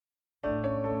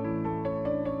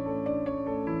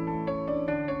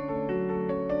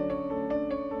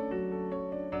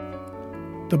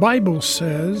The Bible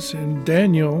says in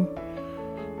Daniel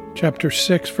chapter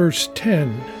 6, verse 10,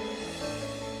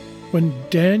 when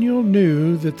Daniel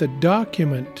knew that the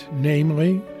document,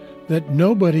 namely, that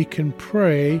nobody can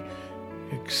pray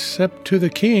except to the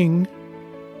king,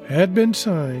 had been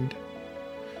signed,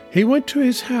 he went to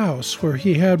his house where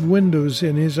he had windows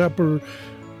in his upper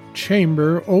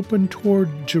chamber open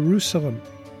toward Jerusalem.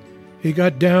 He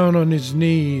got down on his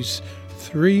knees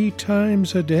 3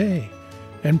 times a day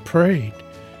and prayed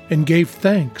and gave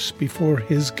thanks before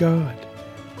his God,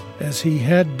 as he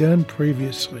had done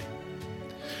previously.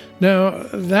 Now,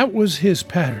 that was his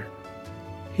pattern.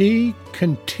 He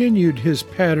continued his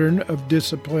pattern of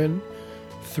discipline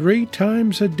 3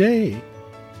 times a day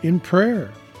in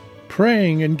prayer,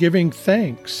 praying and giving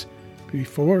thanks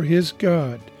before his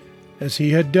God, as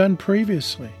he had done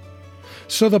previously.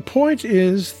 So the point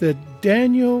is that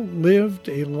Daniel lived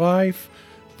a life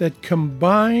that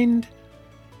combined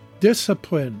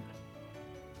discipline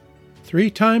 3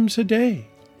 times a day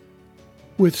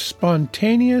with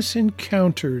spontaneous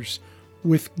encounters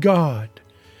with God.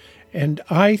 And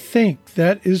I think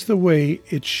that is the way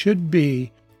it should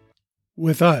be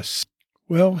with us.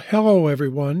 Well, hello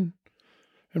everyone,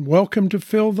 and welcome to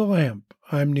Fill the Lamp.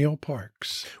 I'm Neil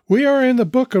Parks. We are in the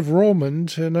book of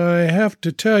Romans, and I have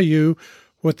to tell you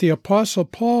what the Apostle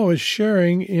Paul is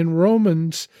sharing in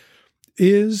Romans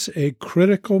is a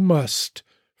critical must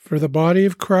for the body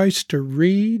of Christ to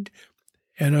read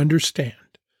and understand.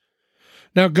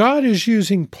 Now, God is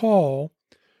using Paul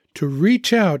to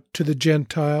reach out to the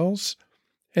Gentiles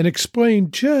and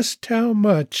explain just how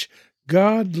much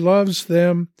God loves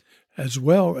them as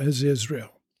well as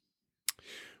Israel.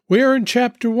 We are in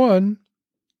chapter 1,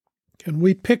 and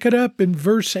we pick it up in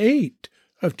verse 8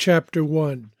 of chapter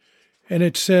 1. And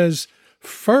it says,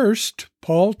 "First,"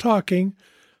 Paul talking,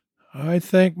 "I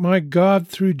thank my God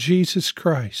through Jesus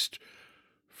Christ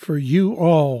for you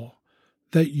all,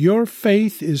 that your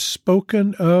faith is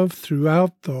spoken of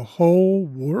throughout the whole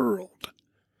world.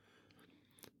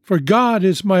 For God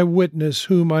is my witness,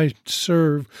 whom I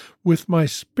serve with my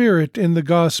spirit in the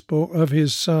gospel of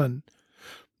his Son,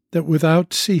 that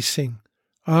without ceasing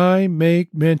I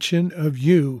make mention of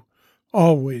you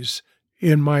always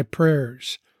in my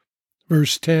prayers."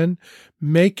 Verse 10,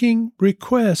 "Making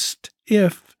request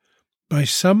if, by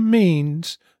some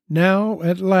means, now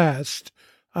at last,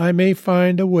 I may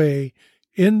find a way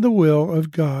in the will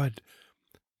of God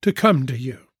to come to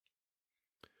you."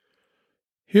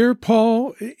 Here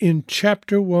Paul in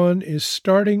chapter 1 is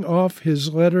starting off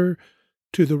his letter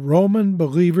to the Roman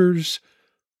believers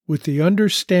with the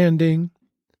understanding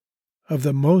of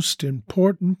the most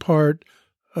important part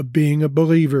of being a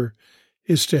believer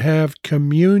is to have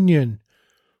communion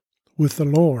with the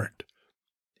Lord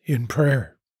in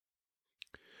prayer.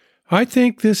 I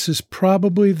think this is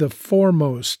probably the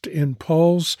foremost in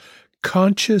Paul's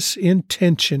conscious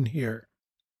intention here,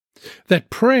 that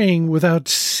praying without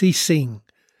ceasing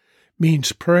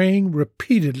means praying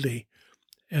repeatedly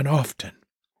and often.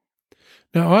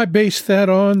 Now, I base that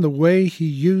on the way he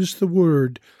used the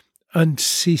word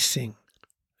unceasing.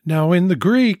 Now, in the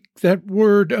Greek, that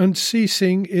word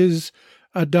unceasing is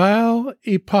adail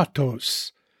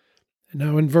epatos.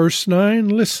 Now, in verse 9,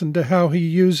 listen to how he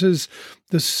uses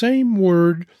the same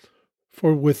word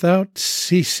for without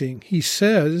ceasing. He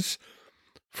says,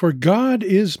 "For God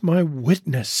is my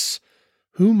witness,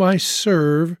 whom I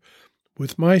serve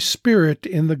with my spirit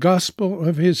in the gospel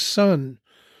of his Son,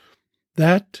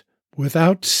 that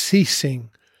without ceasing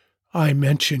I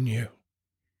mention you."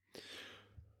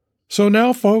 So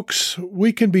now, folks,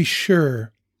 we can be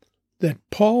sure that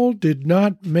Paul did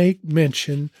not make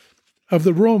mention of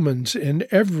the Romans in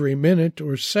every minute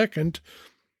or second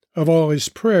of all his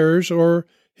prayers or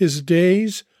his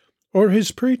days or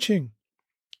his preaching.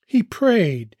 He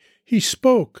prayed, he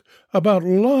spoke about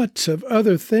lots of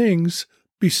other things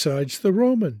besides the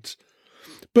Romans,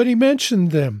 but he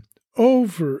mentioned them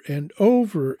over and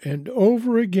over and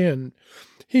over again.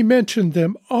 He mentioned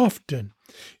them often.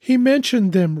 He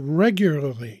mentioned them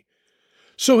regularly.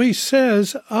 So he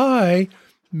says, "I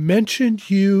mentioned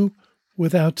you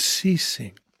without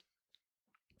ceasing."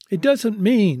 It doesn't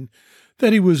mean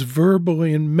that he was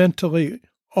verbally and mentally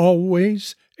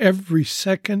always, every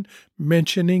second,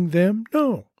 mentioning them.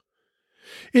 No.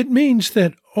 It means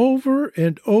that over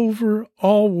and over,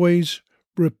 always,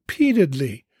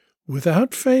 repeatedly,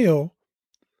 without fail,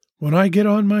 when I get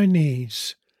on my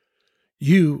knees,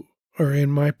 you are in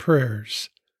my prayers.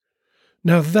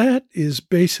 Now that is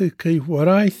basically what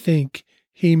I think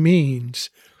he means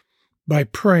by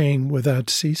praying without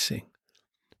ceasing,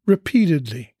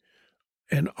 repeatedly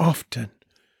and often.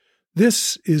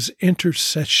 This is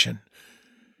intercession.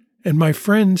 And my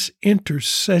friends,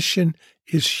 intercession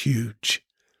is huge.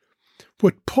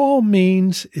 What Paul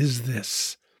means is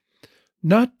this: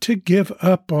 not to give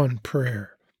up on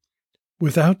prayer.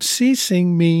 Without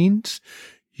ceasing means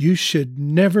you should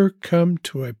never come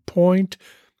to a point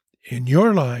in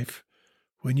your life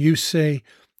when you say,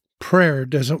 prayer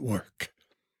doesn't work.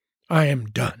 I am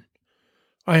done.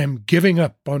 I am giving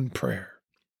up on prayer.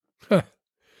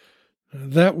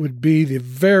 That would be the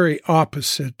very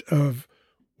opposite of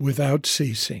without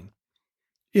ceasing.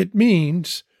 It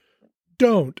means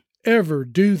don't ever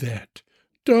do that.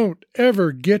 Don't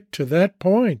ever get to that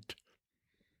point.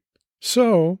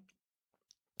 So,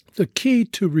 the key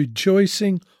to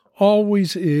rejoicing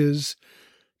always is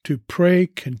to pray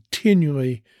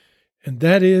continually, and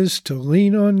that is to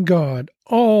lean on God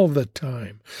all the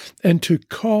time and to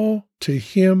call to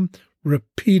Him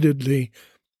repeatedly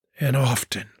and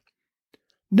often.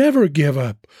 Never give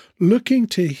up looking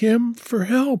to Him for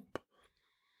help.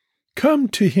 Come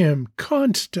to Him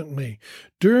constantly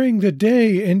during the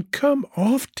day and come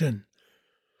often.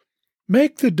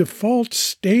 Make the default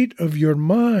state of your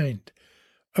mind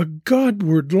a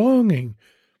Godward longing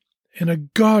and a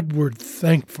Godward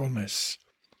thankfulness.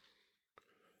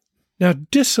 Now,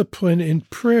 discipline in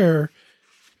prayer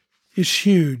is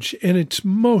huge, and it's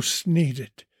most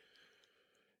needed.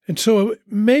 And so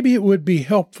maybe it would be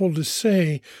helpful to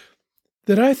say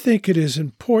that I think it is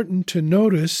important to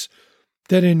notice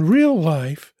that in real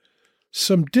life,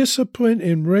 some discipline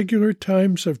in regular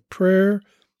times of prayer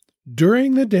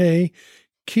during the day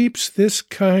keeps this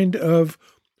kind of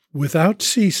without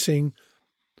ceasing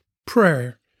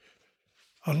prayer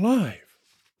alive.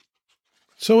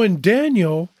 So in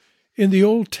Daniel, in the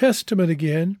Old Testament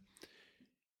again,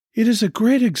 it is a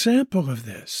great example of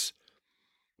this,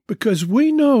 because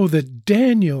we know that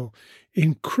Daniel,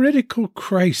 in critical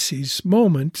crises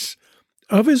moments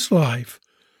of his life,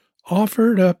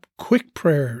 offered up quick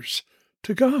prayers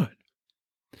to God.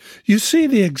 You see,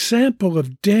 the example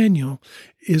of Daniel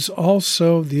is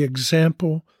also the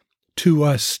example to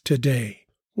us today,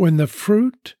 when the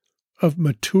fruit of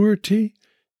maturity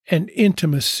and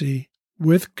intimacy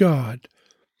with God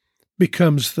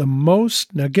becomes the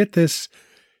most, now get this,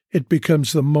 it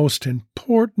becomes the most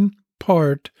important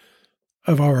part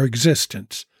of our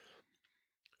existence.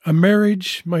 A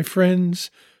marriage, my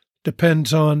friends,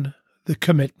 depends on the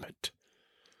commitment.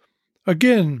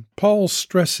 Again, Paul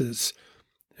stresses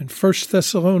in 1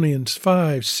 Thessalonians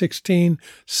 5:16,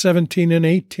 17, and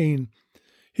 18,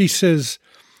 he says,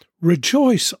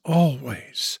 rejoice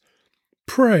always,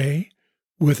 pray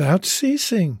without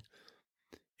ceasing,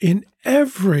 in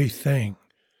everything.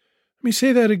 Let me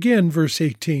say that again, verse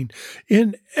 18.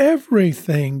 In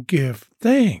everything give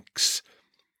thanks,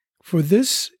 for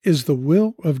this is the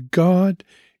will of God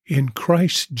in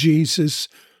Christ Jesus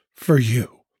for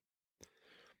you.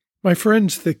 My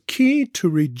friends, the key to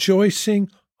rejoicing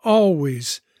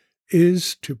always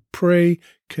is to pray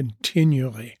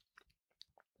continually.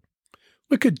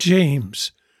 Look at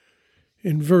James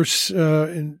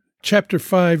in chapter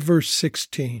 5, verse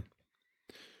 16.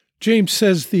 James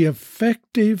says, the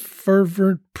effective,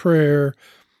 fervent prayer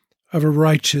of a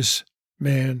righteous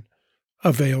man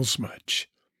avails much.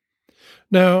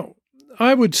 Now,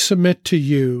 I would submit to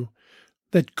you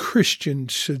that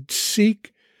Christians should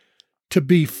seek to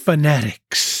be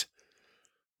fanatics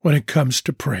when it comes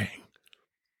to praying.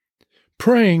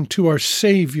 Praying to our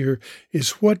Savior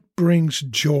is what brings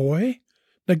joy.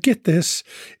 Now get this,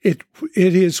 it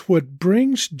is what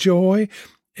brings joy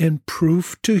and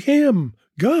proof to Him,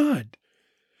 God,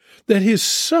 that His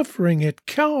suffering at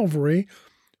Calvary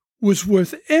was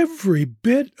worth every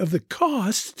bit of the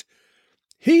cost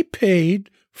He paid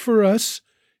for us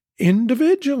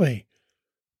individually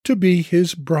to be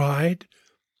His bride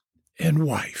and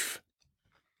wife.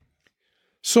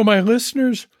 So, my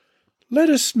listeners, let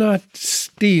us not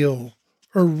steal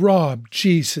or rob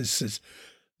Jesus'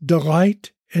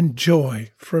 delight and joy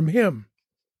from Him.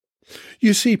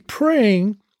 You see,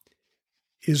 praying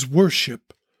is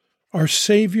worship, our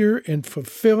Savior, and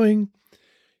fulfilling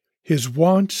His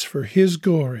wants for His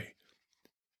glory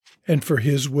and for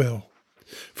His will,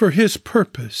 for His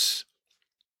purpose.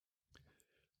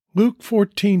 Luke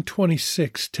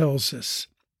 14:26 tells us,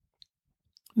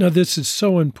 now this is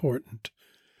so important,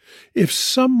 if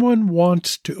someone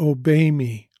wants to obey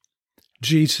me,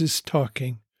 Jesus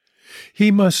talking,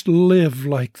 he must live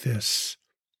like this.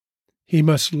 He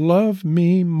must love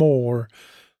me more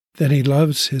than he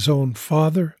loves his own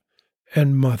father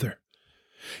and mother.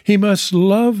 He must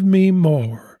love me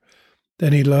more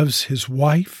than he loves his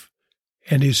wife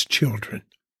and his children.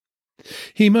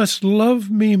 He must love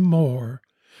me more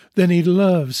than he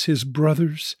loves his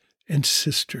brothers and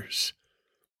sisters.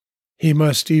 He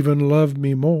must even love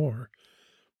me more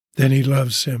than he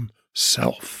loves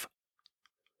himself.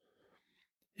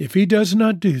 If he does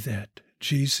not do that,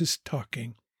 Jesus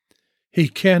talking, he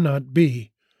cannot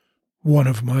be one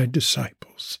of my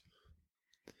disciples.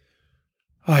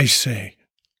 I say,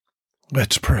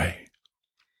 let's pray.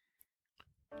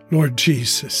 Lord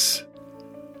Jesus,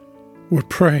 we're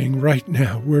praying right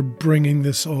now. We're bringing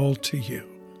this all to you.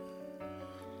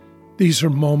 These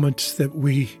are moments that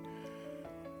we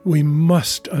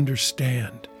must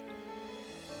understand.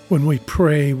 When we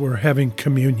pray, we're having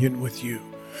communion with you.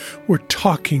 We're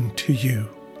talking to you.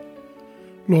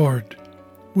 Lord,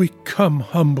 we come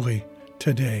humbly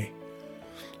today.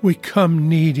 We come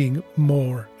needing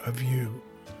more of you.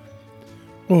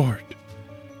 Lord,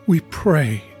 we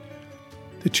pray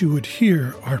that you would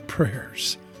hear our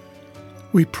prayers.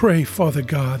 We pray, Father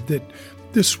God, that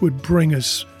this would bring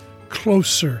us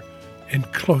closer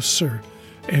and closer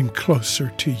and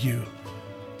closer to you.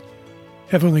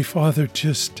 Heavenly Father,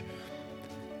 just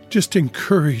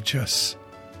encourage us.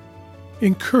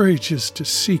 Encourage us to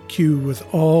seek you with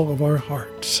all of our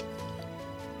hearts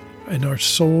and our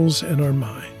souls and our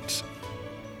minds.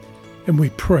 And we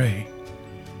pray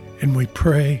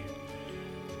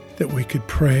that we could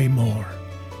pray more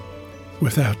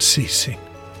without ceasing.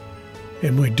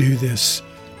 And we do this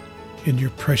in your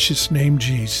precious name,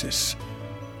 Jesus.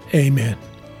 Amen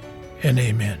and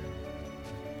amen.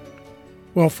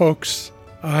 Well, folks,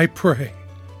 I pray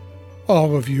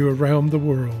all of you around the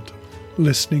world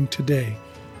listening today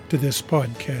to this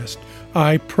podcast,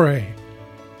 I pray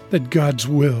that God's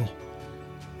will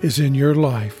is in your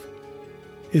life,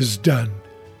 is done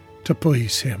to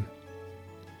please him.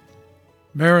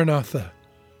 Maranatha,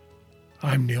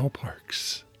 I'm Neil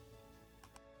Parks.